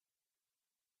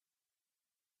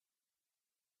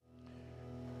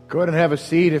Go ahead and have a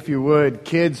seat if you would.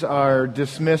 Kids are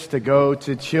dismissed to go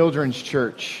to children's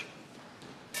church.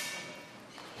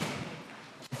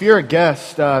 If you're a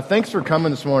guest, thanks for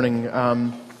coming this morning.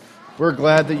 We're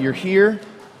glad that you're here,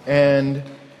 and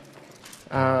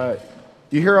you're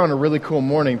here on a really cool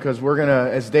morning because we're going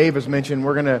to, as Dave has mentioned,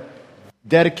 we're going to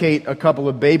dedicate a couple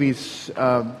of babies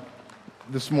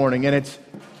this morning. And if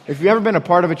you've ever been a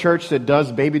part of a church that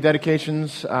does baby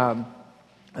dedications, I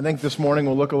think this morning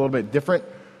will look a little bit different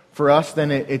for us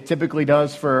than it typically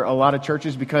does for a lot of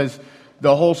churches because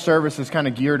the whole service is kind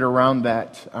of geared around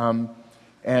that.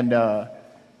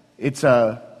 It's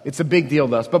a big deal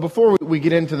to us. But before we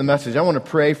get into the message, I want to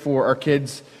pray for our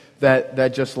kids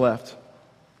that just left.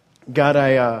 God,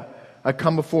 I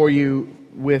come before you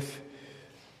with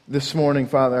this morning,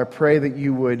 Father. I pray that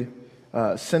you would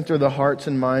center the hearts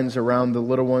and minds around the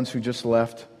little ones who just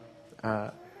left,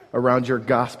 around your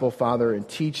gospel, Father, and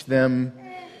teach them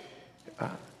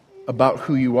about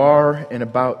who you are and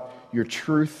about your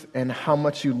truth and how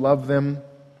much you love them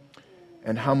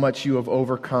and how much you have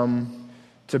overcome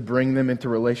to bring them into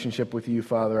relationship with you,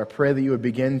 Father. I pray that you would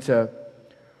begin to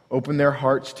open their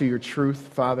hearts to your truth,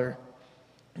 Father,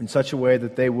 in such a way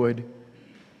that they would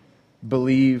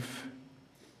believe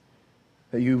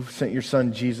that you sent your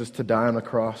Son Jesus to die on the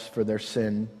cross for their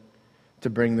sin,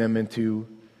 to bring them into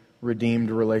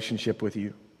redeemed relationship with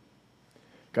you.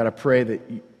 God, I pray that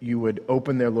you would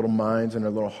open their little minds and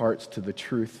their little hearts to the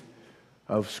truth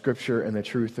of Scripture and the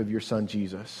truth of your Son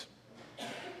Jesus.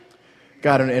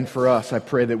 God, and for us, I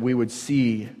pray that we would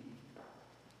see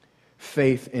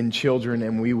faith in children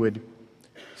and we would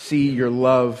see your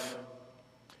love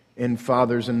in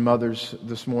fathers and mothers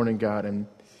this morning, God,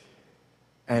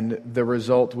 and the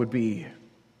result would be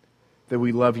that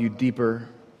we love you deeper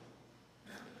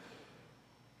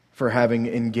for having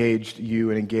engaged you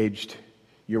and engaged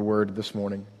your word this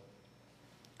morning.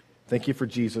 Thank you for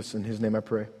Jesus. In his name I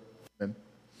pray. Amen.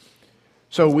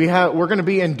 So we're going to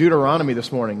be in Deuteronomy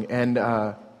this morning, and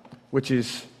which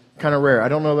is kind of rare. I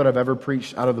don't know that I've ever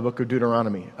preached out of the book of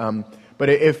Deuteronomy. But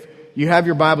if you have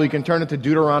your Bible, you can turn it to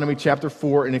Deuteronomy chapter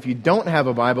 4. And if you don't have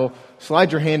a Bible,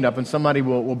 slide your hand up and somebody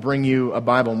will bring you a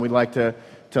Bible. And we'd like to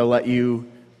let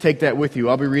you take that with you.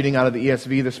 I'll be reading out of the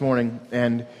ESV this morning.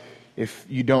 And if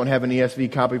you don't have an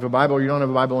ESV copy of a Bible or you don't have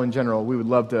a Bible in general, we would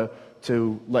love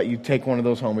to let you take one of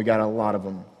those home. We got a lot of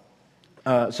them.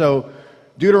 So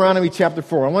Deuteronomy chapter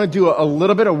 4. I want to do a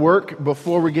little bit of work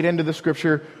before we get into the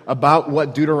scripture about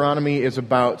what Deuteronomy is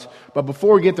about. But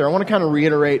before we get there, I want to kind of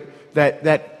reiterate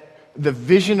that the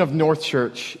vision of North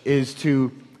Church is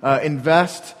to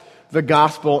invest the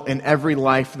gospel in every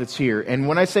life that's here. And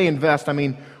when I say invest, I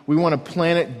mean we want to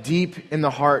plant it deep in the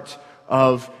heart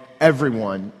of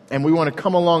everyone. And we want to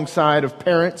come alongside of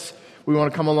parents. We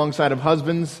want to come alongside of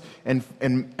husbands and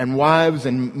wives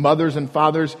and mothers and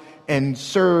fathers and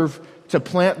serve to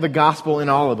plant the gospel in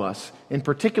all of us. And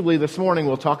particularly this morning,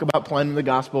 we'll talk about planting the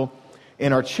gospel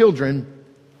in our children.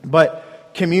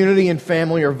 But community and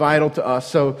family are vital to us.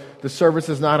 So the service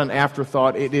is not an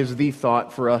afterthought. It is the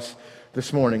thought for us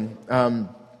this morning.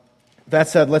 That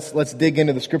said, let's dig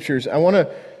into the scriptures. I want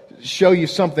to show you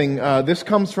something. This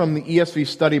comes from the ESV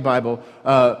Study Bible.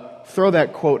 Throw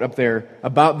that quote up there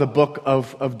about the book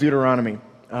of Deuteronomy.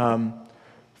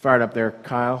 Fire it up there,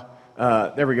 Kyle.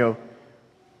 There we go.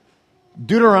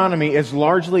 Deuteronomy is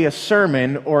largely a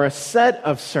sermon or a set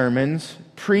of sermons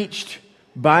preached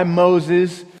by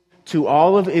Moses to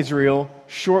all of Israel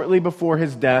shortly before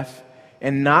his death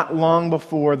and not long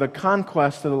before the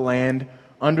conquest of the land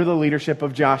under the leadership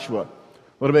of Joshua. A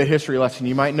little bit of history lesson.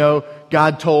 You might know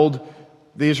God told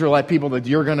the Israelite people that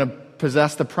you're going to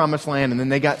possess the promised land, and then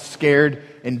they got scared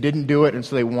and didn't do it, and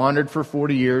so they wandered for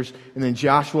 40 years, and then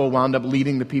Joshua wound up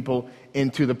leading the people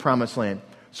into the promised land.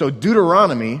 So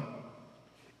Deuteronomy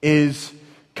is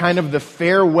kind of the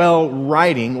farewell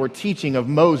writing or teaching of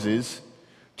Moses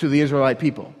to the Israelite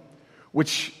people,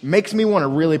 which makes me want to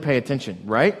really pay attention,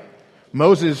 right?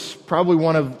 Moses, probably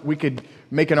we could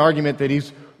make an argument that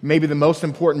he's maybe the most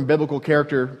important biblical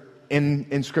character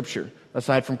in Scripture,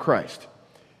 aside from Christ.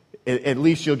 At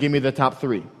least you'll give me the top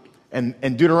three. And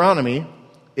Deuteronomy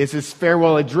is his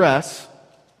farewell address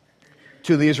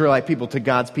to the Israelite people, to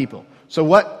God's people. So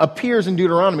what appears in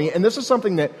Deuteronomy, and this is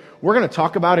something that we're going to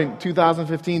talk about in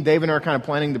 2015. Dave and I are kind of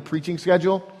planning the preaching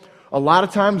schedule. A lot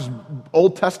of times,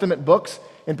 Old Testament books,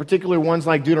 in particular ones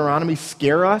like Deuteronomy,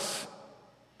 scare us,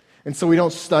 and so we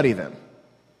don't study them.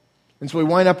 And so we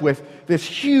wind up with this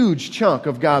huge chunk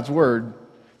of God's Word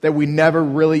that we never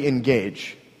really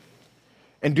engage.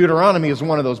 And Deuteronomy is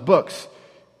one of those books.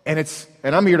 And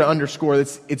I'm here to underscore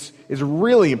it's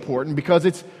really important because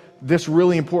it's this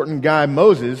really important guy,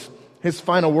 Moses, his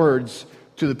final words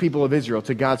to the people of Israel,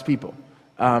 to God's people.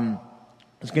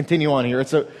 Let's continue on here.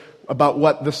 It's about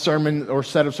what the sermon or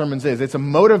set of sermons is. It's a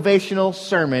motivational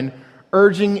sermon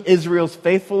urging Israel's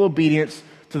faithful obedience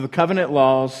to the covenant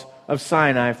laws of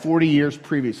Sinai 40 years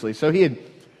previously. So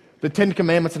the Ten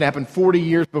Commandments had happened 40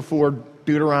 years before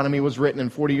Deuteronomy was written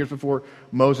and 40 years before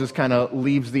Moses kind of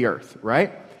leaves the earth,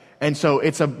 right? And so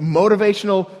it's a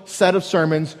motivational set of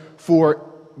sermons for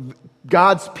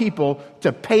God's people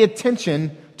to pay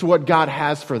attention to what God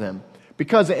has for them.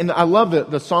 Because, and I love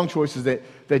the song choices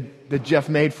that Jeff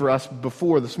made for us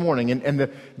before this morning,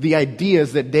 and the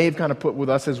ideas that Dave kind of put with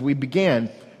us as we began,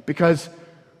 because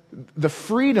the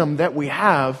freedom that we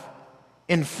have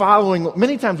in following,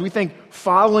 many times we think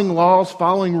following laws,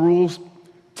 following rules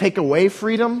take away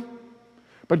freedom,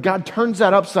 but God turns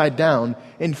that upside down,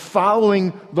 and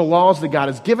following the laws that God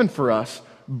has given for us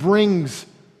brings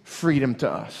freedom to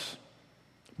us.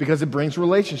 Because it brings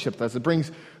relationship to us. It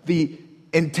brings the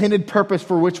intended purpose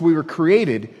for which we were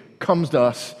created comes to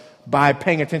us by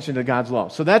paying attention to God's law.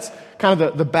 So that's kind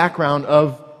of the background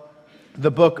of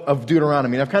the book of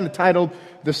Deuteronomy. And I've kind of titled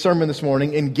the sermon this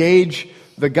morning, Engage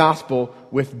the Gospel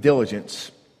with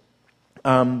Diligence.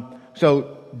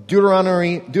 So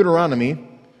Deuteronomy,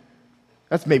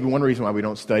 that's maybe one reason why we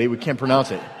don't study. We can't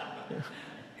pronounce it.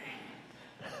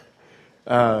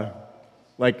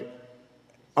 Like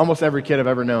almost every kid I've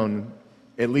ever known,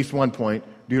 at least one point,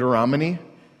 Deuteronomy.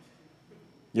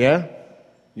 Yeah?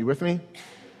 You with me?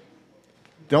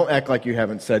 Don't act like you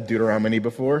haven't said Deuteronomy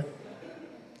before.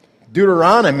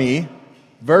 Deuteronomy,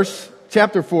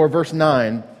 chapter 4, verse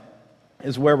 9,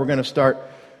 is where we're going to start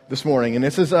this morning. And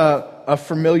this is a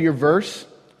familiar verse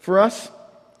for us.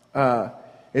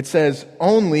 It says,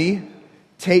 "Only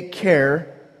take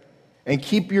care and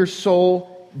keep your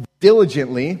soul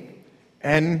diligently."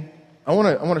 And I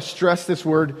want to stress this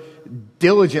word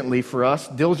diligently for us.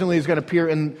 Diligently is going to appear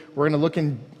we're going to look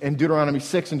in Deuteronomy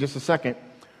 6 in just a second.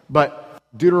 But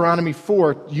Deuteronomy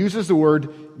 4 uses the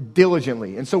word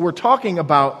diligently. And so we're talking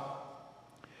about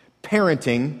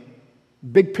parenting,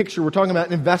 big picture. We're talking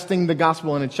about investing the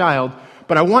gospel in a child.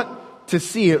 But I want to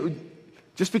see it.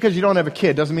 Just because you don't have a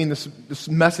kid doesn't mean this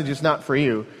message is not for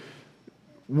you.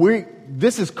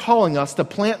 This is calling us to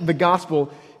plant the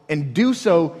gospel and do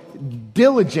so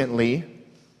diligently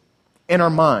in our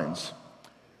minds.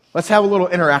 Let's have a little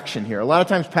interaction here. A lot of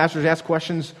times pastors ask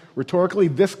questions rhetorically.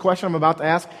 This question I'm about to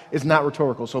ask is not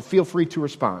rhetorical, so feel free to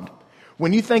respond.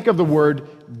 When you think of the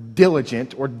word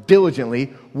diligent or diligently,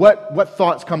 what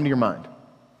thoughts come to your mind?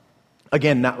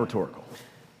 Again, not rhetorical.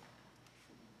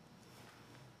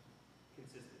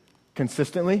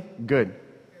 Consistently? Good.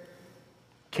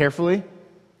 Carefully?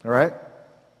 All right.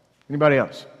 Anybody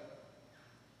else?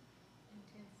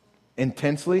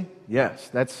 Intensely? Yes,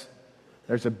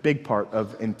 there's a big part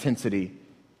of intensity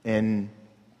in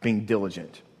being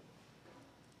diligent.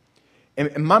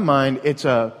 In my mind, it's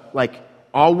like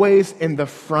always in the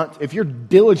front. If you're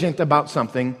diligent about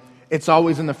something, it's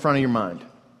always in the front of your mind.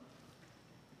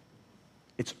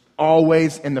 It's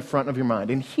always in the front of your mind.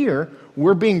 And here,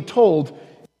 we're being told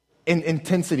in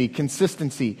intensity,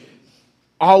 consistency,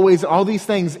 always, all these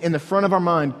things in the front of our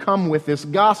mind come with this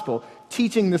gospel,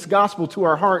 teaching this gospel to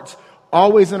our hearts,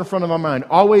 always in the front of our mind,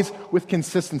 always with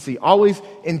consistency, always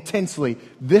intensely.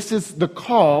 This is the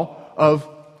call of,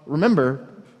 remember,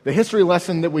 the history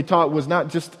lesson that we taught was not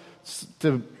just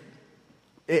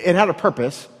it had a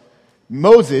purpose.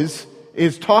 Moses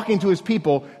is talking to his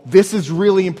people. This is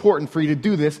really important for you to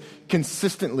do this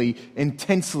consistently,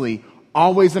 intensely,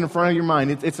 always in the front of your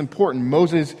mind. It's important.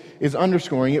 Moses is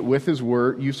underscoring it with his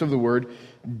use of the word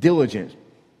diligent.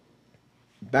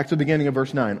 Back to the beginning of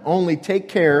verse 9. "Only take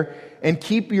care and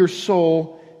keep your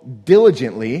soul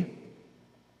diligently,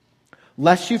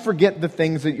 lest you forget the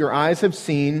things that your eyes have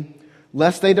seen,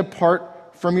 lest they depart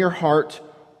from your heart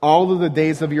all of the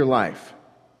days of your life."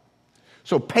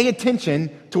 So pay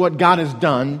attention to what God has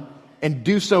done and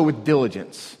do so with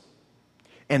diligence.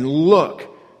 And look,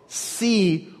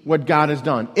 see what God has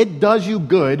done. It does you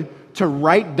good to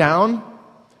write down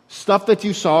stuff that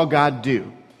you saw God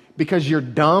do, because you're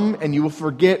dumb and you will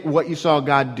forget what you saw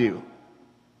God do.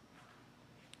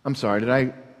 I'm sorry, did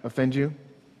I offend you?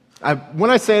 When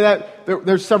I say that,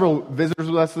 there's several visitors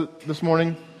with us this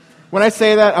morning. When I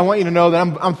say that, I want you to know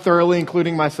that I'm thoroughly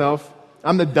including myself.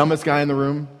 I'm the dumbest guy in the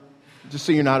room, just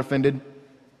so you're not offended.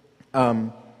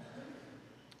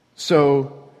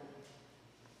 So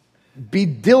be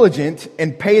diligent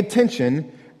and pay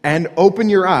attention and open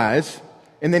your eyes.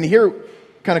 And then here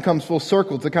kind of comes full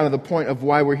circle to kind of the point of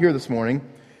why we're here this morning.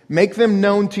 Make them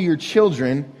known to your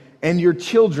children and your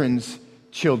children's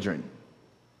children.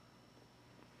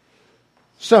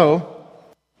 So,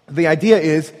 the idea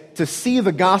is to see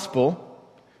the gospel,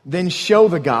 then show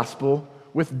the gospel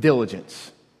with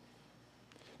diligence.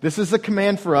 This is a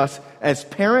command for us as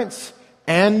parents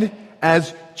and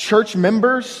as church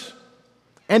members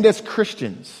and as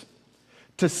Christians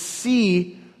to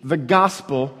see the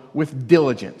gospel with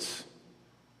diligence.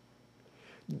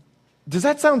 Does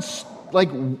that sound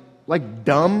like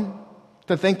dumb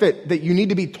to think that you need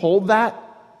to be told that?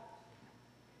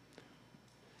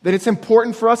 That it's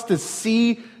important for us to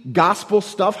see gospel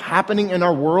stuff happening in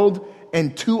our world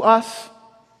and to us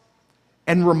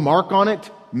and remark on it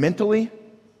mentally?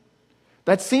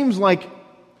 That seems like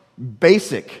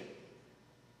basic,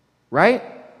 right?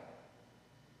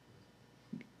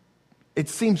 It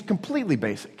seems completely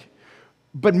basic.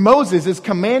 But Moses is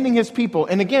commanding his people,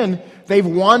 and again, they've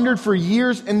wandered for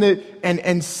years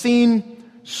and seen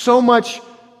so much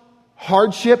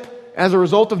hardship as a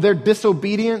result of their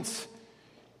disobedience,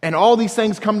 and all these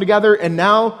things come together, and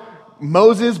now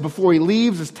Moses, before he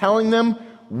leaves, is telling them,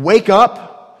 wake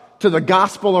up to the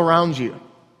gospel around you.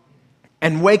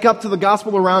 And wake up to the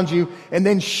gospel around you, and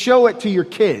then show it to your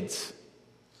kids.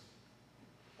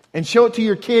 And show it to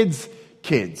your kids'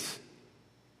 kids.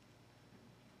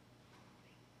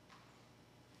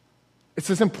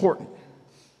 This is important.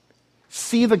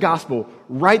 See the gospel,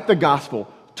 write the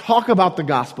gospel, talk about the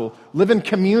gospel, live in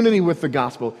community with the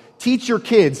gospel. Teach your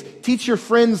kids, teach your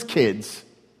friends' kids,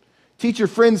 teach your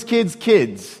friends' kids'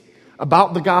 kids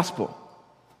about the gospel.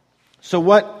 So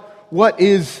what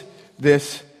is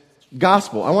this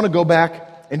gospel? I want to go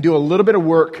back and do a little bit of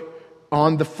work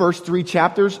on the first 3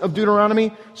 chapters of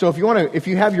Deuteronomy. So if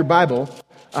you have your Bible,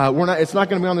 it's not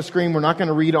going to be on the screen. We're not going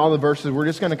to read all the verses. We're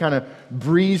just going to kind of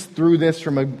breeze through this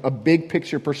from a big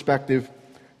picture perspective.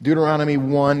 Deuteronomy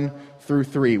 1 through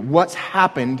 3. What's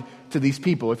happened to these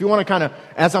people? If you want to kind of,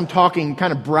 as I'm talking,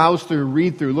 kind of browse through,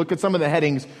 read through, look at some of the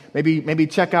headings, maybe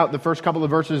check out the first couple of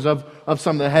verses of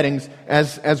some of the headings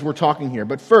as we're talking here.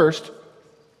 But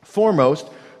foremost,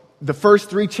 the first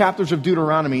 3 chapters of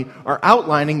Deuteronomy are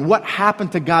outlining what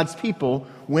happened to God's people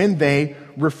when they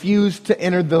refused to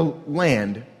enter the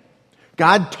land.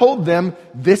 God told them,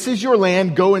 this is your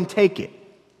land, go and take it.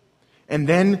 And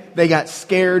then they got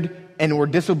scared and were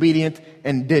disobedient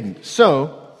and didn't.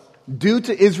 So, due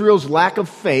to Israel's lack of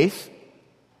faith,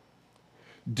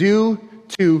 due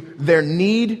to their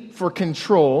need for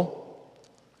control,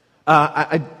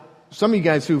 some of you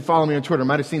guys who follow me on Twitter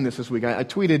might have seen this week. I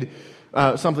tweeted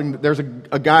something. There's a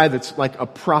guy that's like a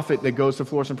prophet that goes to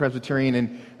Florissant Presbyterian,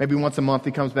 and maybe once a month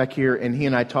he comes back here, and he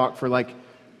and I talk for like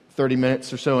 30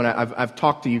 minutes or so, and I've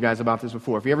talked to you guys about this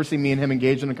before. If you ever see me and him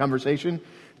engaged in a conversation,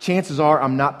 chances are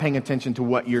I'm not paying attention to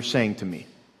what you're saying to me,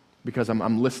 because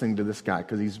I'm listening to this guy,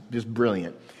 because he's just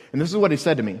brilliant. And this is what he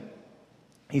said to me.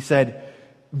 He said,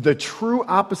 the true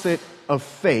opposite of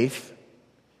faith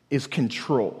is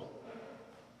control.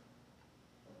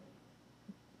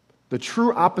 The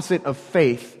true opposite of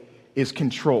faith is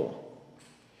control.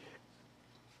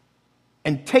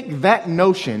 And take that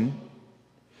notion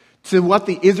to what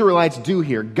the Israelites do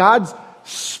here. God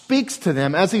speaks to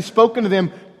them, as He's spoken to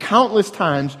them countless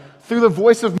times through the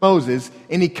voice of Moses,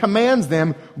 and He commands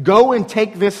them, go and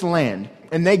take this land.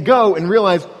 And they go and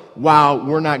realize, wow,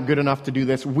 we're not good enough to do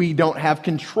this. We don't have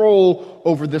control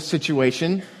over this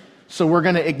situation, so we're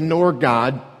going to ignore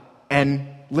God and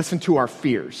listen to our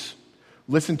fears.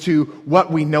 Listen to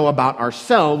what we know about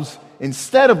ourselves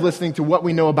instead of listening to what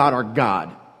we know about our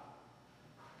God.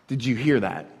 Did you hear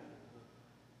that?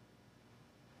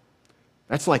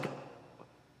 That's like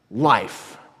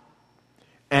life.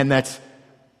 And that's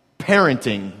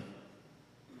parenting.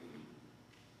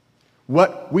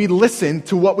 We listen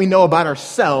to what we know about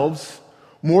ourselves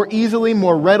more easily,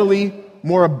 more readily,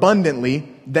 more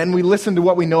abundantly than we listen to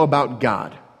what we know about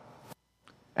God.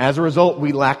 As a result,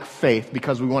 we lack faith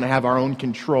because we want to have our own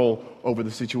control over the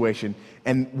situation.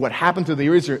 And what happened to the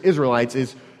Israelites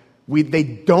is they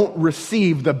don't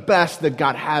receive the best that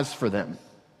God has for them.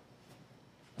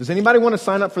 Does anybody want to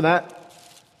sign up for that?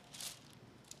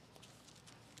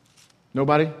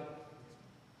 Nobody?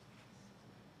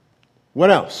 What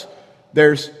else?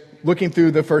 There's, looking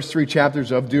through the first 3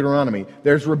 chapters of Deuteronomy,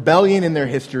 there's rebellion in their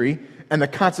history and the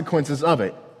consequences of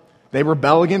it. They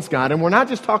rebel against God, and we're not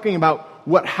just talking about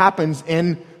what happens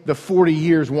in the 40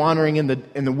 years wandering in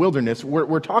the wilderness.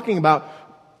 We're talking about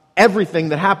everything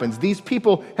that happens. These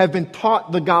people have been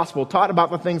taught the gospel, taught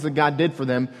about the things that God did for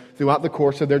them throughout the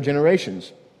course of their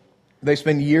generations. They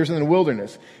spend years in the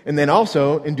wilderness. And then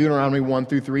also, in Deuteronomy 1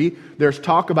 through 3, there's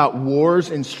talk about wars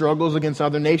and struggles against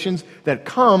other nations that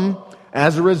come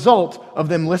as a result of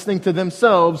them listening to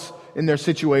themselves in their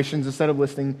situations instead of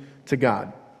listening to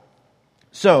God.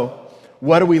 So,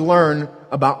 what do we learn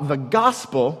about the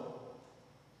gospel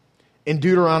in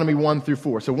Deuteronomy 1 through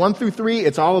 4? So 1 through 3,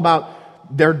 it's all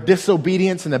about their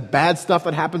disobedience and the bad stuff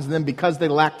that happens to them because they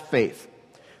lacked faith.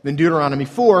 Then Deuteronomy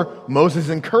 4, Moses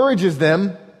encourages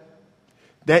them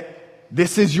that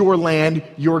this is your land,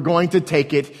 you're going to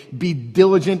take it. Be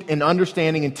diligent in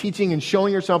understanding and teaching and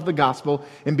showing yourself the gospel,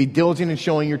 and be diligent in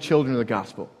showing your children the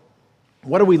gospel.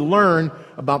 What do we learn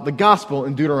about the gospel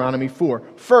in Deuteronomy 4?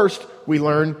 First, we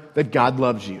learn that God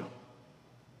loves you.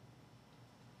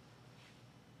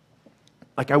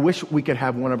 Like, I wish we could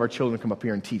have one of our children come up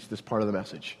here and teach this part of the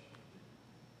message.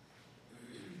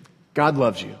 God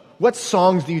loves you. What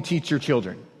songs do you teach your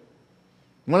children?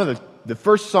 One of the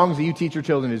first songs that you teach your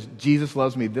children is, Jesus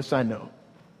loves me, this I know.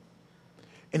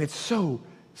 And it's so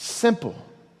simple.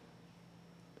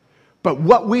 But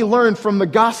what we learn from the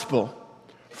gospel,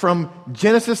 from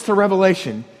Genesis to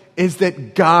Revelation, is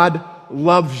that God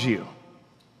loves you.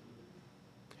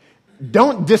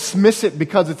 Don't dismiss it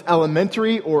because it's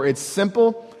elementary or it's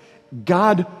simple.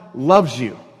 God loves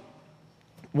you.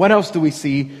 What else do we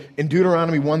see in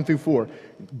Deuteronomy 1 through 4?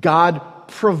 God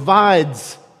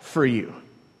provides for you.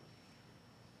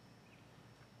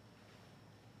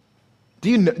 Do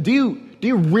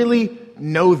you really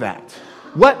know that?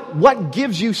 What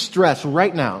gives you stress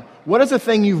right now? What is the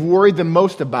thing you've worried the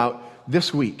most about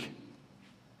this week?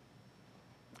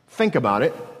 Think about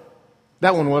it.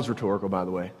 That one was rhetorical, by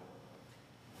the way.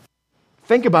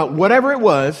 Think about whatever it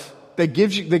was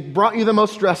that brought you the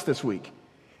most stress this week.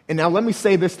 And now let me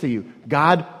say this to you.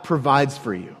 God provides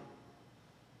for you.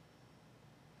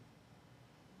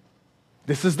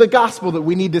 This is the gospel that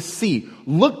we need to see.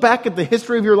 Look back at the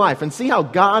history of your life and see how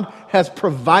God has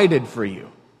provided for you.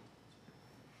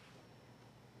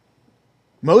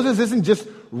 Moses isn't just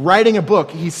writing a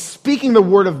book. He's speaking the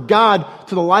word of God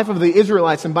to the life of the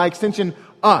Israelites and by extension,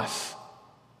 us.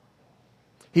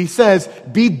 He says,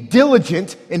 be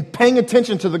diligent in paying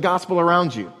attention to the gospel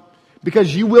around you,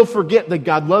 because you will forget that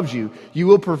God loves you. You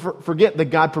will forget that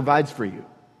God provides for you.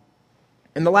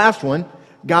 And the last one,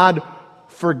 God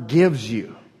forgives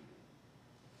you.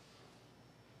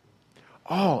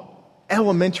 All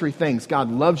elementary things. God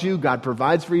loves you, God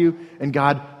provides for you, and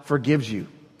God forgives you.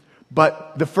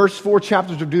 But the first 4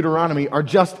 chapters of Deuteronomy are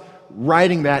just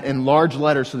writing that in large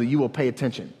letters so that you will pay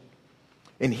attention.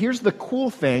 And here's the cool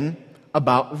thing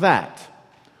about that.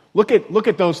 Look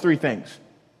at those 3 things.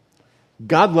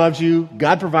 God loves you,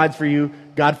 God provides for you,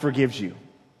 God forgives you.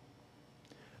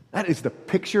 That is the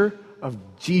picture of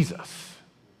Jesus.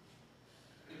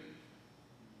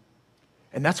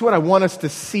 And that's what I want us to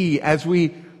see as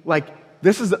we,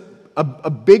 this is a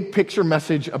big picture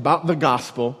message about the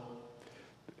gospel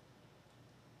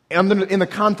in the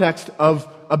context of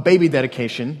a baby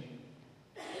dedication,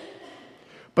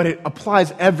 but it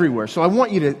applies everywhere. So I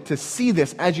want you to see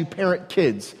this as you parent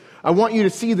kids. I want you to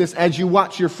see this as you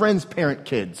watch your friends parent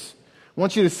kids. I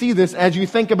want you to see this as you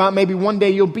think about maybe one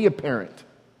day you'll be a parent.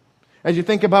 As you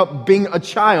think about being a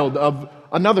child of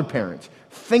another parent.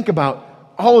 Think about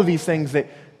all of these things, that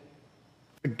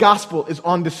the gospel is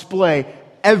on display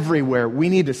everywhere. We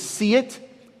need to see it,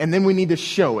 and then we need to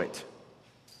show it.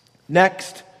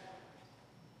 Next,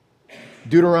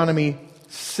 Deuteronomy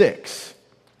 6.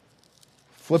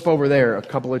 Flip over there a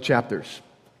couple of chapters.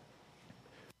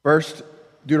 First,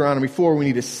 Deuteronomy 4, we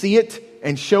need to see it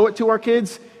and show it to our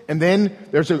kids. And then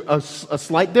there's a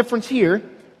slight difference here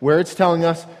where it's telling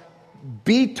us,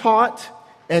 be taught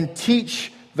and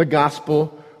teach the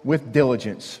gospel with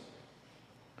diligence.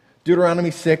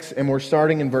 Deuteronomy 6, and we're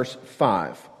starting in verse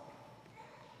 5.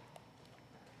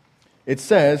 It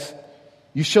says,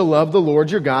 you shall love the Lord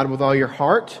your God with all your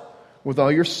heart, with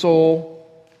all your soul,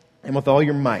 and with all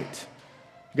your might.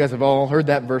 You guys have all heard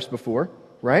that verse before,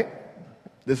 right?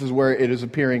 This is where it is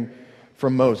appearing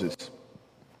from Moses.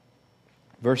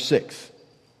 Verse 6.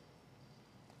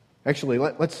 Actually,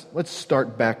 let's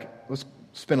start back. Let's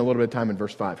spend a little bit of time in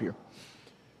verse 5 here.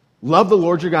 Love the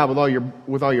Lord your God with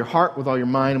all your heart, with all your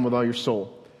mind, and with all your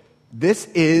soul. This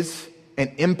is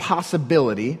an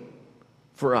impossibility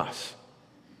for us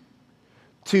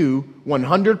to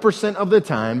 100% of the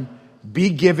time be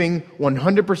giving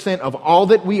 100% of all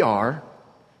that we are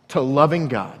to loving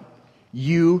God.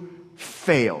 You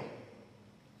fail.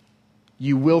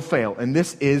 You will fail. And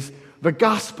this is the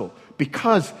gospel.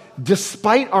 Because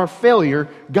despite our failure,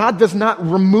 God does not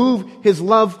remove His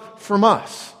love from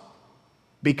us.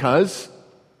 Because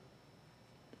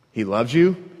He loves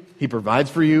you, He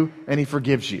provides for you, and He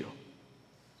forgives you.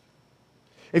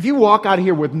 If you walk out of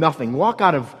here with nothing, walk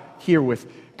out of here with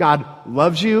God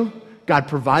loves you, God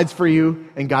provides for you,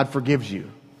 and God forgives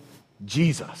you.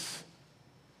 Jesus.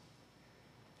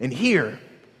 And here,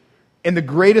 And the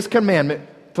greatest commandment,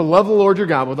 to love the Lord your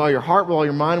God with all your heart, with all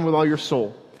your mind, and with all your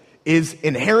soul, is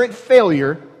inherent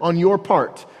failure on your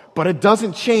part. But it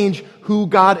doesn't change who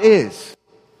God is.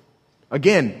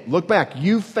 Again, look back.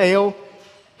 You fail,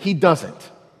 He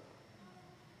doesn't.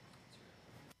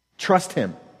 Trust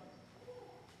Him.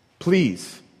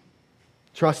 Please,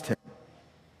 trust Him.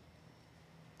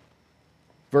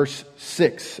 Verse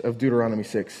 6 of Deuteronomy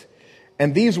 6.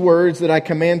 And these words that I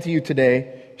command to you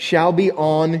today shall be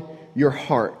on your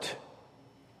heart.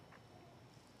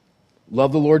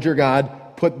 Love the Lord your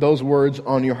God. Put those words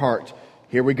on your heart.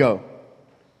 Here we go.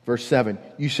 Verse 7.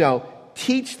 You shall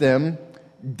teach them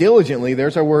diligently,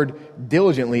 there's our word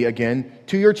diligently again,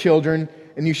 to your children,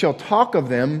 and you shall talk of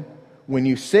them when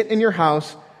you sit in your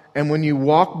house, and when you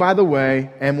walk by the way,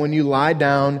 and when you lie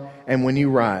down, and when you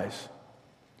rise.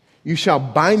 You shall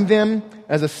bind them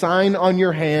as a sign on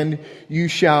your hand,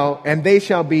 and they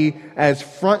shall be as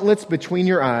frontlets between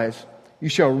your eyes. You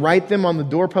shall write them on the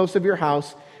doorposts of your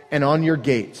house and on your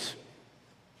gates.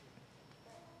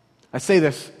 I say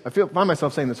this, find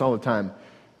myself saying this all the time.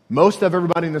 Most of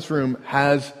everybody in this room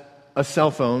has a cell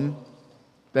phone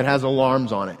that has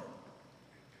alarms on it.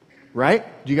 Right?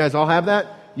 Do you guys all have that?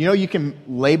 You know, you can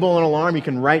label an alarm, you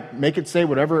can make it say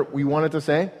whatever we want it to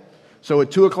say. So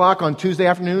at 2 o'clock on Tuesday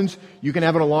afternoons, you can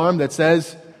have an alarm that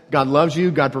says, God loves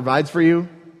you, God provides for you,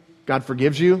 God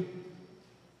forgives you.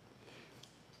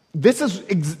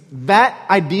 That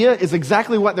idea is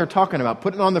exactly what they're talking about.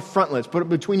 Put it on the frontlets, put it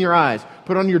between your eyes,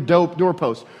 put it on your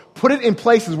doorpost. Put it in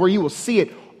places where you will see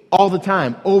it all the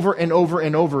time, over and over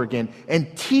and over again,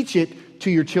 and teach it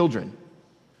to your children.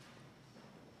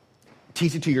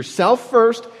 Teach it to yourself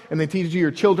first, and then teach it to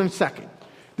your children second.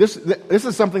 This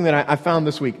is something that I found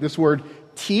this week. This word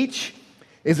teach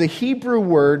is a Hebrew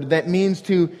word that means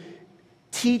to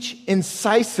teach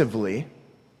incisively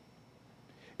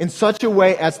in such a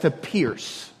way as to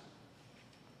pierce.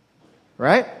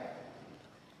 Right?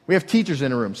 We have teachers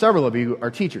in the room. Several of you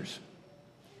are teachers.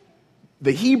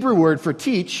 The Hebrew word for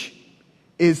teach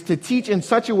is to teach in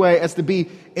such a way as to be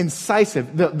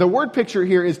incisive. The word picture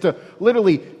here is to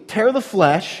literally tear the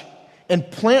flesh and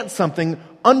plant something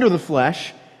under the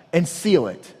flesh and seal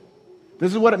it.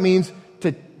 This is what it means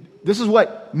this is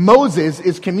what Moses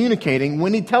is communicating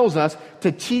when he tells us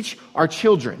to teach our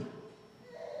children.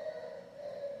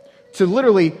 To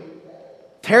literally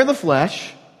tear the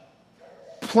flesh,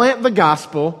 plant the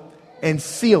gospel, and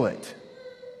seal it.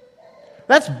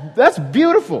 That's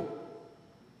beautiful.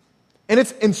 And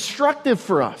it's instructive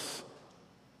for us.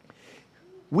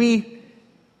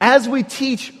 As we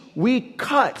teach, we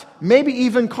cut, maybe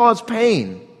even cause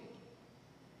pain.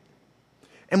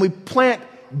 And we plant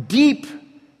deep,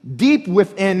 deep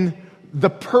within the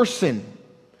person,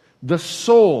 the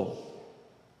soul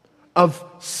of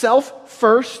self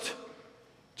first,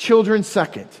 children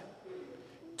second.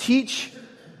 Teach,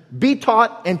 be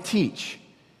taught, and teach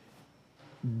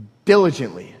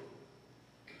diligently.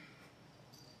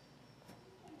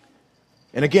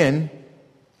 And again,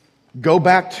 go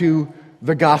back to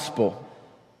the gospel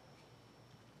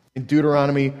in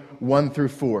Deuteronomy 1 through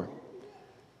 4.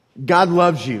 God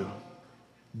loves you, ...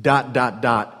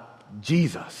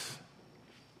 Jesus.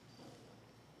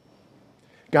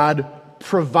 God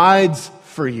provides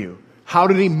for you. How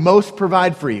did He most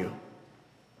provide for you?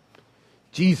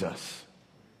 Jesus.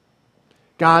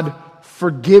 God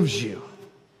forgives you.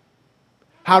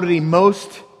 How did He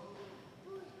most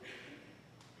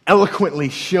eloquently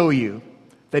show you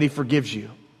that He forgives you?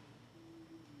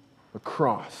 The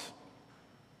cross.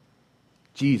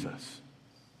 Jesus.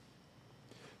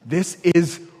 This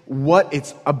is what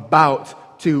it's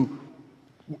about to...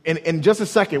 In just a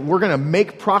second, we're going to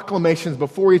make proclamations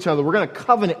before each other. We're going to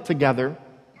covenant together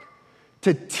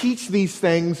to teach these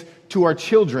things to our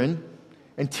children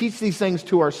and teach these things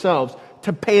to ourselves,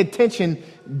 to pay attention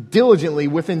diligently,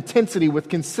 with intensity, with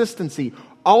consistency.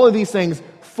 All of these things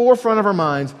forefront of our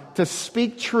minds, to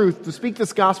speak truth, to speak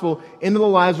this gospel into the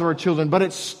lives of our children. But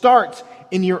it starts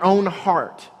in your own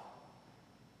heart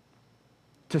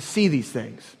to see these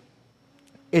things.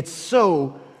 It's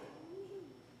so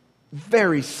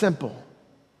very simple,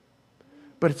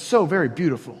 but it's so very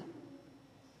beautiful.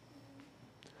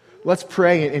 Let's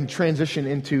pray and transition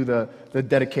into the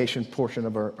dedication portion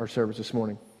of our service this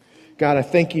morning. God, I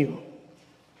thank you.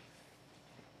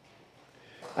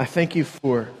 I thank you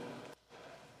for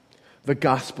the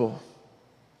gospel.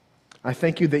 I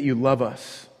thank you that you love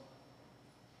us.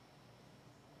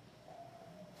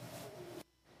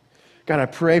 God, I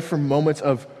pray for moments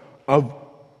of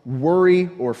worry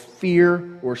or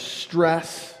fear or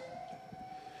stress,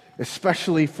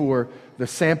 especially for the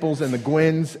Samples and the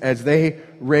Gwens as they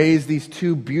raise these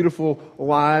two beautiful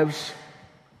lives.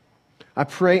 I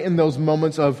pray in those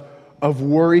moments of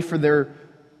worry for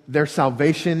their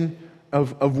salvation,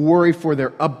 of worry for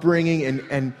their upbringing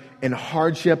and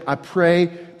hardship. I pray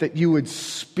that you would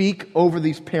speak over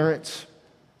these parents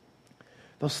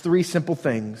those three simple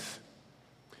things: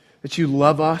 that you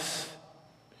love us,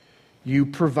 you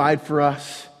provide for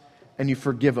us, and you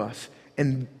forgive us.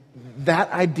 And that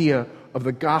idea of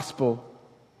the gospel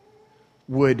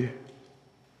would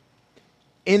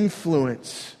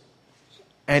influence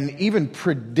and even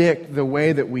predict the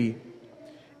way that we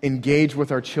engage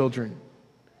with our children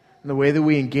and the way that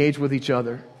we engage with each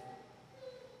other.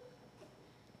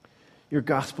 Your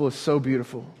gospel is so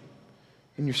beautiful.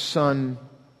 And your Son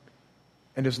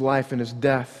and His life and His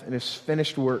death and His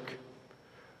finished work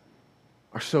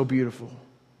are so beautiful.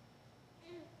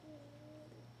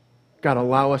 God,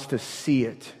 allow us to see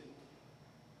it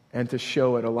and to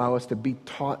show it. Allow us to be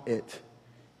taught it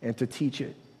and to teach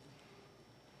it.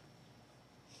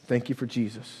 Thank you for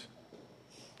Jesus.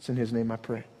 It's in His name I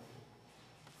pray.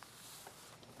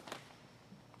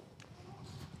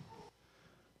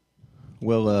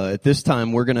 Well, at this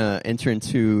time, we're going to enter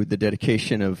into the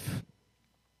dedication of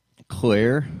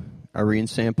Claire, Irene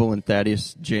Sample, and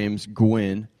Thaddeus James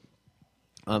Gwynn.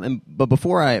 But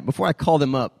before I call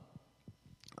them up,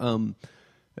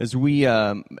 as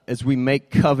we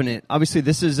make covenant, obviously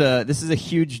this is a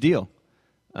huge deal.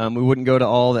 We wouldn't go to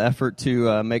all the effort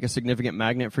to make a significant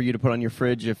magnet for you to put on your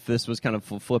fridge if this was kind of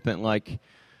flippant. Like,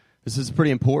 this is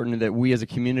pretty important that we as a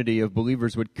community of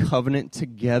believers would covenant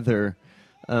together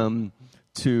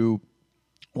to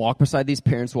walk beside these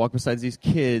parents, walk beside these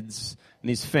kids and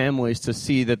these families to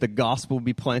see that the gospel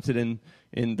be planted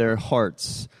in their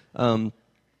hearts. And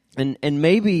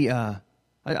maybe,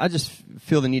 I just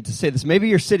feel the need to say this. Maybe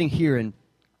you're sitting here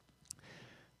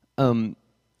and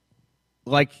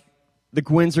like the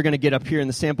Gwens are going to get up here and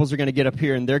the Samples are going to get up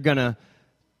here and they're going to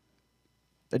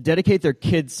dedicate their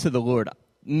kids to the Lord.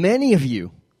 Many of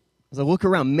you, as I look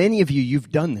around, many of you, you've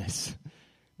done this.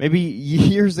 Maybe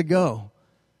years ago.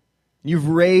 You've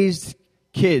raised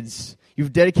kids.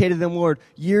 You've dedicated them, Lord,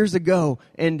 years ago.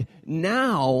 And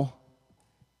now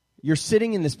you're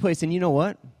sitting in this place, and you know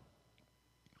what?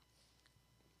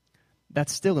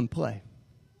 That's still in play.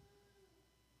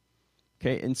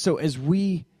 Okay, and so as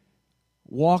we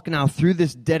walk now through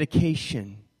this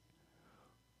dedication,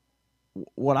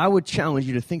 what I would challenge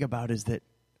you to think about is that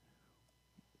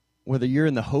whether you're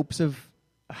in the hopes of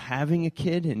having a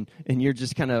kid and you're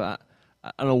just kind of,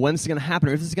 I don't know when this is going to happen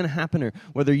or if this is going to happen, or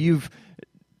whether you've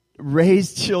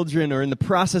raised children or in the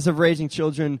process of raising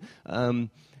children and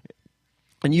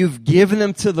you've given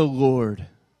them to the Lord,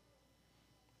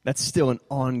 that's still an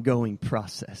ongoing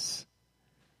process.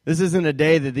 This isn't a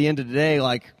day that at the end of the day,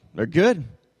 like, they're good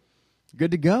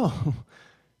to go.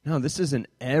 No, this is an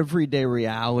everyday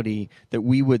reality that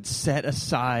we would set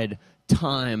aside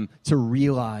time to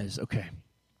realize, okay,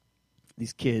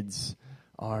 these kids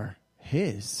are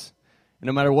His. And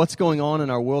no matter what's going on in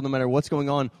our world, no matter what's going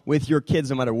on with your kids,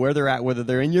 no matter where they're at, whether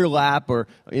they're in your lap or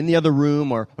in the other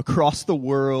room or across the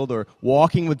world or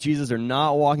walking with Jesus or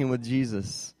not walking with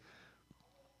Jesus,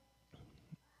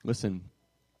 listen,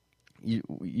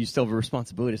 you still have a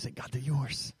responsibility to say, God, they're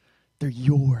yours. They're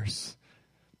yours.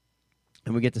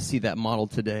 And we get to see that model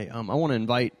today. I want to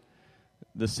invite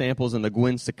the Samples and the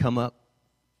Gwens to come up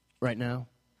right now.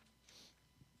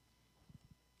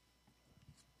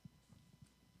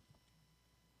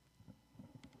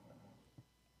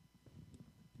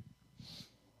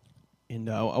 And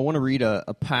I want to read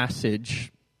a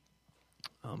passage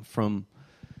from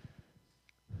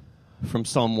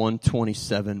Psalm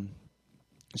 127.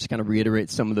 Just kind of reiterate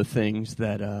some of the things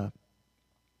that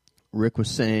Rick was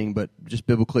saying, but just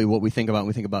biblically what we think about when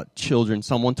we think about children.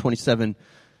 Psalm 127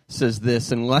 says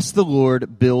this: unless the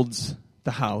Lord builds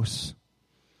the house,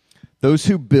 those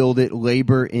who build it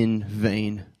labor in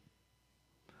vain.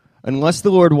 Unless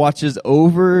the Lord watches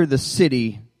over the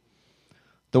city,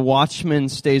 the watchman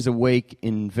stays awake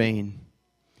in vain.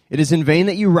 It is in vain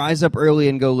that you rise up early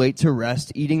and go late to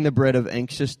rest, eating the bread of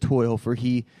anxious toil, for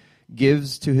He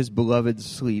gives to His beloved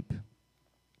sleep.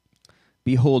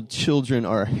 Behold, children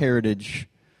are a heritage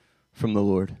from the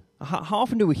Lord. How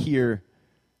often do we hear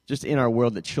just in our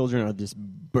world that children are this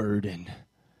burden?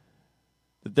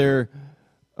 That they're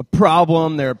a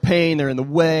problem, they're a pain, they're in the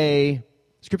way.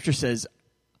 Scripture says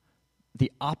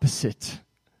the opposite.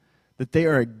 That they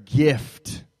are a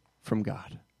gift from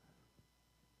God.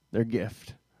 They're a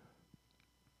gift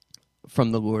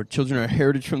from the Lord. Children are a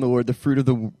heritage from the Lord, the fruit of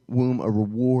the womb a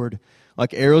reward,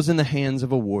 like arrows in the hands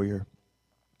of a warrior,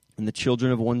 and the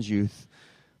children of one's youth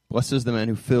Blessed is the man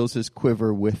who fills his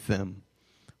quiver with them,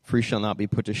 for he shall not be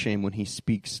put to shame when he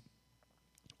speaks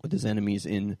with his enemies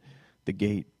in the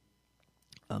gate.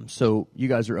 So you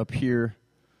guys are up here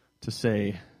to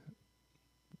say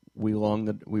we long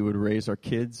that we would raise our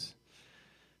kids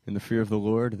in the fear of the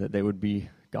Lord, that they would be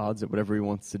gods at whatever he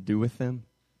wants to do with them.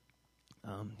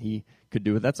 He could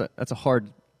do it. That's a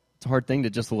hard thing to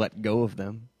just let go of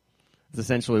them. It's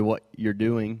essentially what you're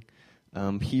doing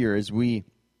here as we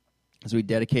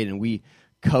dedicate and we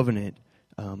covenant.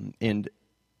 And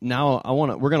now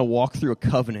we're going to walk through a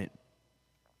covenant.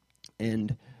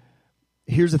 And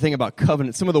here's the thing about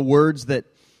covenant. Some of the words that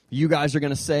you guys are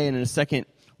going to say, and in a second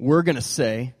we're going to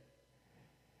say,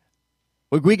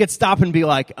 we could stop and be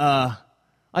like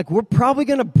we're probably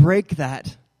going to break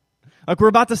that. Like we're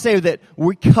about to say that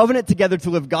we covenant together to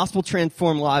live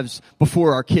gospel-transformed lives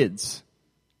before our kids.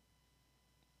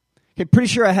 Okay, pretty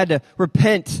sure I had to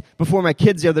repent before my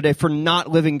kids the other day for not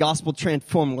living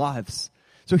gospel-transformed lives.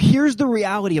 So here's the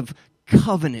reality of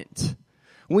covenant.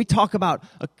 When we talk about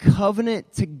a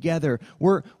covenant together,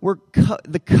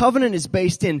 the covenant is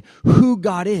based in who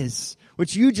God is,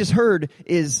 which you just heard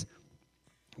is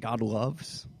God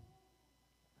loves,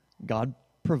 God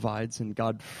provides, and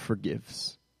God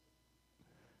forgives.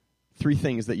 3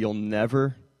 things that you'll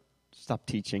never stop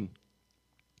teaching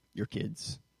your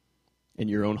kids in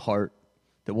your own heart,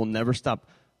 that we'll never stop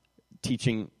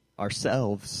teaching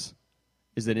ourselves,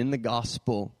 is that in the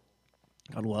gospel,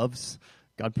 God loves,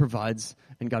 God provides,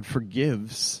 and God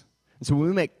forgives. And so when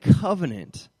we make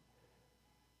covenant,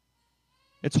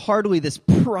 it's hardly this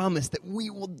promise that we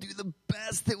will do the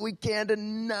best that we can to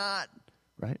not,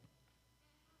 right?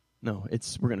 No,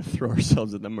 we're going to throw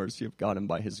ourselves at the mercy of God and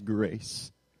by His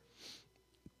grace.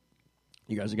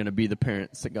 You guys are going to be the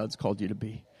parents that God's called you to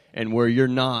be. And where you're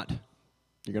not,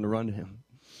 you're going to run to Him.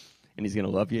 And He's going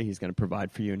to love you, He's going to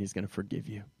provide for you, and He's going to forgive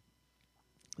you.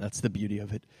 That's the beauty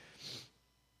of it.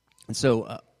 And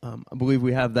so I believe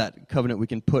we have that covenant we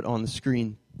can put on the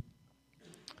screen.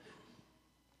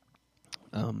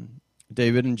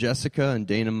 David and Jessica and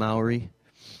Dana Mowry,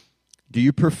 do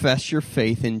you profess your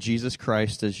faith in Jesus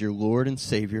Christ as your Lord and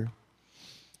Savior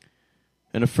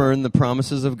and affirm the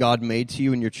promises of God made to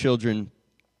you and your children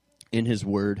in His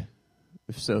Word?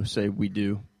 If so, say, we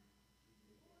do.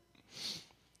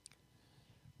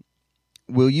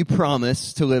 Will you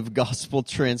promise to live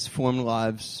gospel-transformed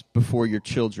lives before your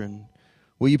children?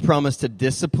 Will you promise to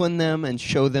discipline them and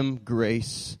show them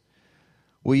grace?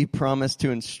 Will you promise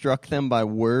to instruct them by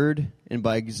word and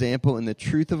by example in the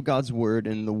truth of God's Word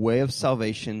and in the way of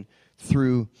salvation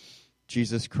through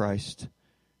Jesus Christ?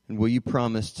 And will you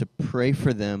promise to pray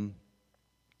for them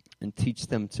and teach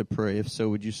them to pray? If so,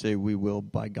 would you say we will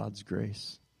by God's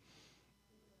grace?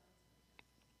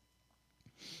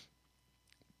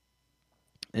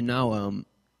 And now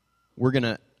we're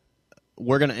gonna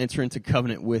enter into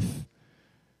covenant with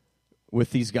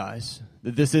these guys.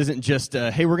 That this isn't just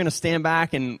hey, we're gonna stand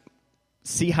back and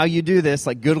see how you do this.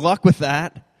 Like, good luck with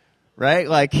that, right?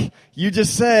 Like, you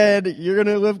just said you're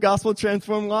gonna live gospel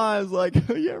transformed lives. Like,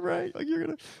 yeah, right. Like, we're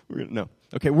gonna no.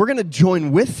 Okay, we're gonna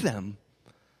join with them.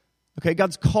 Okay,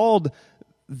 God's called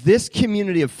this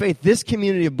community of faith, this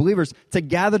community of believers, to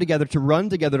gather together, to run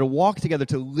together, to walk together,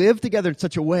 to live together in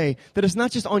such a way that it's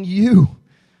not just on you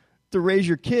to raise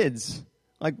your kids.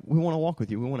 Like, we want to walk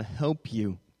with you. We want to help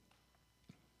you.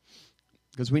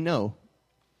 Because we know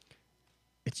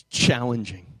it's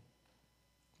challenging,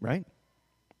 right?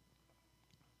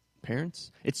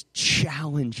 Parents, it's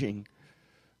challenging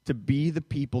to be the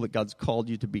people that God's called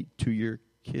you to be to your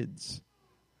kids.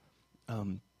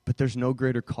 But there's no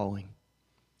greater calling.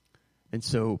 And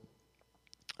so,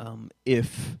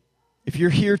 if you're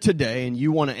here today and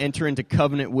you want to enter into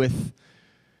covenant with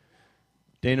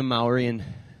Dana Mowry and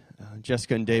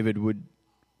Jessica and David, would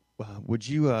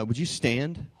you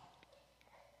stand?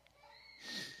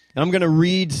 And I'm going to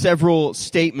read several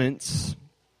statements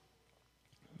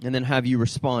and then have you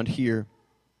respond here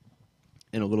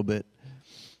in a little bit.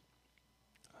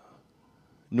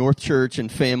 North Church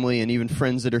and family and even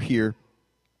friends that are here,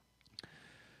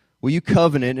 will you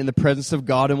covenant in the presence of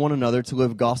God and one another to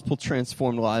live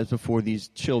gospel-transformed lives before these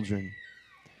children?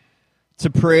 To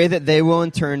pray that they will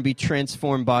in turn be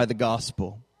transformed by the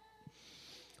gospel.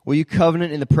 Will you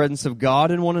covenant in the presence of God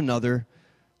and one another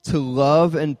to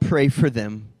love and pray for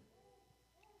them?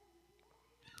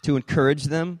 To encourage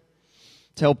them?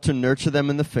 To help to nurture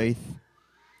them in the faith?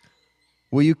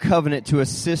 Will you covenant to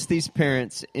assist these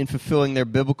parents in fulfilling their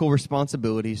biblical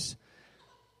responsibilities?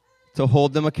 To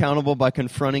hold them accountable by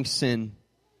confronting sin,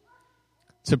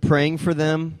 to praying for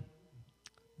them,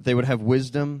 they would have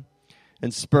wisdom,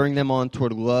 and spurring them on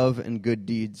toward love and good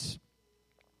deeds.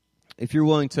 if you're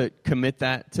willing to commit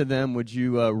that to them, would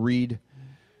you read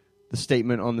the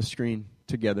statement on the screen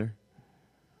together?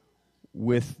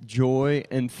 With joy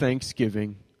and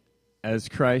thanksgiving, as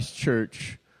Christ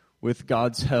Church, with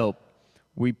God's help,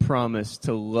 we promise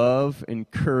to love,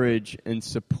 encourage, and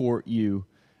support you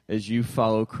as you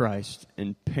follow Christ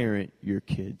and parent your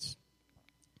kids.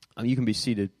 You can be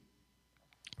seated.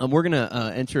 We're going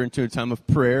to enter into a time of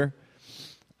prayer,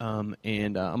 and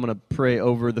I'm going to pray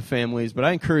over the families. But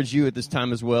I encourage you at this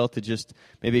time as well to just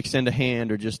maybe extend a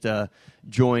hand or just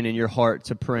join in your heart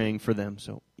to praying for them.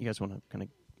 So you guys want to kind of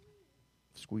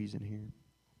squeeze in here?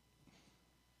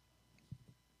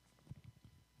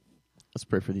 Let's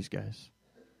pray for these guys.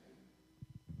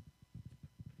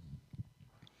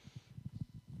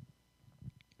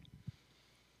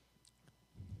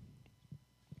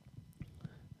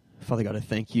 Father God, I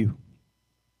thank you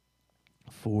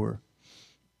for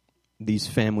these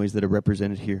families that are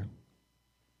represented here.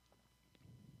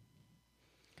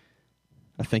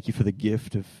 I thank you for the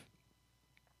gift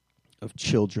of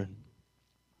children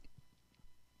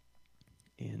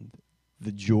and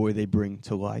the joy they bring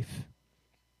to life,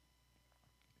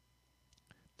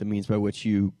 the means by which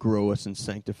you grow us and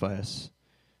sanctify us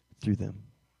through them.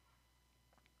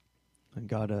 And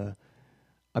God,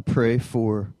 I pray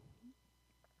for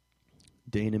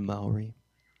Dane and Mallory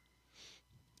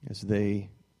as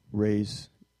they raise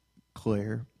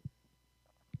Claire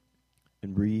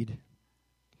and Reed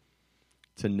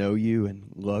to know you and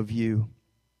love you.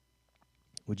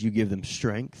 Would you give them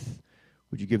strength?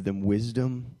 Would you give them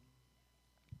wisdom?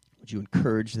 Would you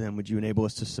encourage them? Would you enable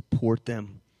us to support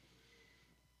them?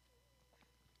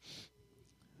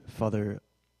 Father,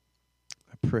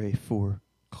 I pray for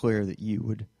Claire that you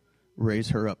would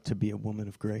raise her up to be a woman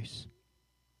of grace,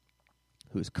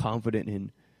 who is confident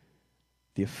in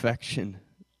the affection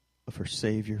of her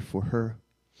Savior for her,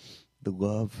 the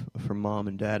love of her mom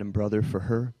and dad and brother for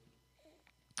her.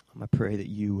 I pray that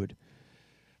you would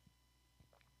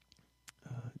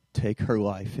take her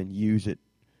life and use it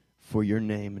for your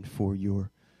name and for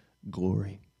your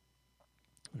glory.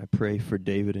 And I pray for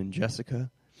David and Jessica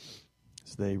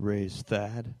as they raise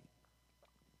Thad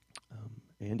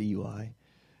and Eli.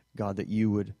 God, that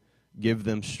you would give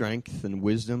them strength and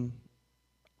wisdom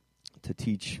to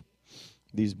teach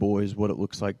these boys what it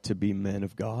looks like to be men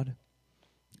of God,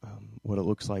 what it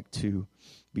looks like to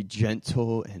be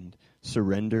gentle and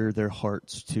surrender their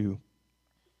hearts to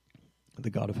the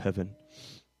God of heaven.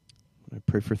 And I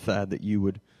pray for Thad that you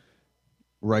would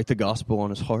write the gospel on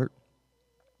his heart,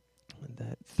 and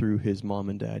that through his mom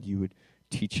and dad you would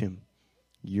teach him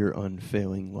your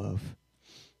unfailing love.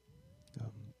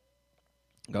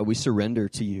 God, we surrender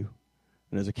to you.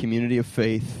 And as a community of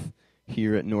faith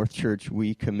here at North Church,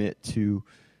 we commit to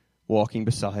walking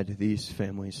beside these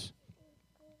families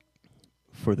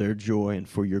for their joy and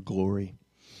for your glory.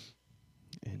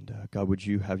 And God, would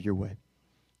you have your way?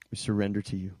 We surrender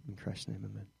to you. In Christ's name,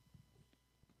 amen.